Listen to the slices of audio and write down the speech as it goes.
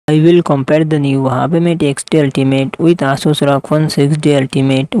I will compare the new Huawei Mate X2 Ultimate with Asus ROG Phone 6D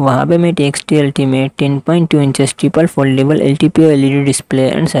Ultimate. Huawei Mate X2 Ultimate 10.2 inches triple foldable LTPO LED display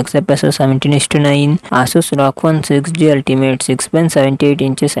and success ratio 17:9. Asus ROG Phone 6D Ultimate 6.78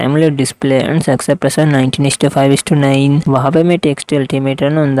 inches AMOLED display and success ratio 19:5:9. Huawei Mate X2 Ultimate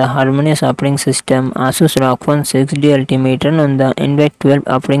run on the harmonious operating system. Asus ROG Phone 6D Ultimate run on the Android 12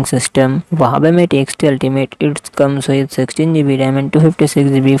 operating system. Huawei Mate X2 Ultimate it comes with 16GB RAM and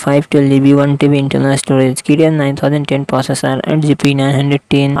 256GB 512GB 1TB internal storage, Kirin 9010 processor and GP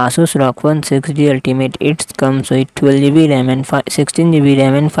 910. Asus ROG Phone 6D Ultimate it comes with 12GB RAM and 16GB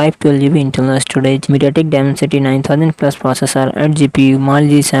RAM and 512GB internal storage, MediaTek Dimensity 9000 plus processor and GPU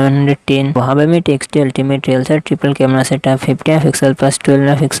Mali G710. Huawei Mate X2 Ultimate real set triple camera setup 50MP plus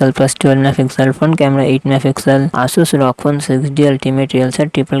 12MP plus 12MP, front camera 8MP. Asus ROG Phone 6D Ultimate real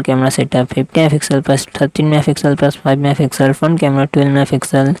set triple camera setup 50MP plus 13MP plus 5MP, front camera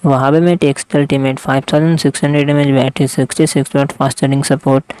 12MP. Huawei Mate X2 Ultimate 5600 mAh battery, 66W fast charging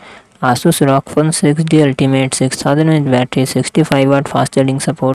support. Asus ROG Phone 6D Ultimate 6000 mAh battery, 65W fast charging support.